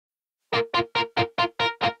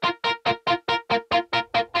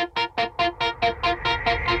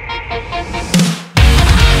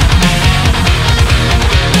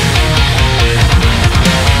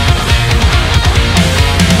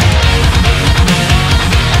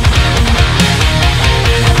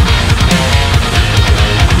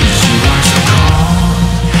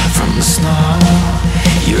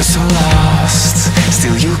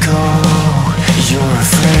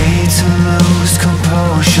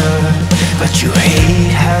but you hate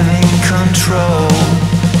having control.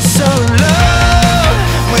 So love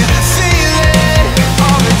with the feeling,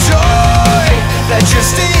 all the joy that you're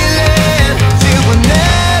stealing. You were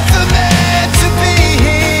never meant to be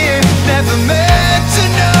here, never meant to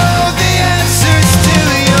know the answers to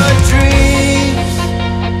your dreams.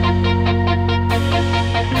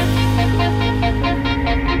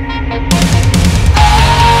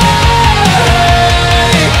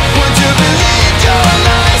 Would you believe your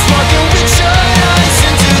lies, walking with shut eyes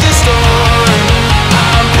into the storm?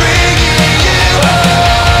 I'm bringing you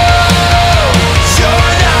home.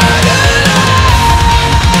 You're not alone.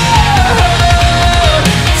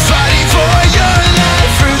 Fighting for your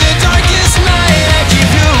life through the darkest night, I keep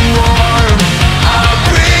you warm. I'm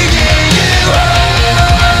bringing you home,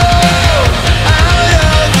 out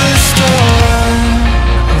of the storm.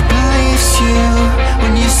 Who believes you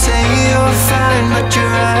when you say you're fine, but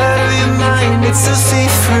you're out of your mind? It's so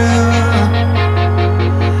see-through,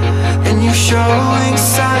 and you show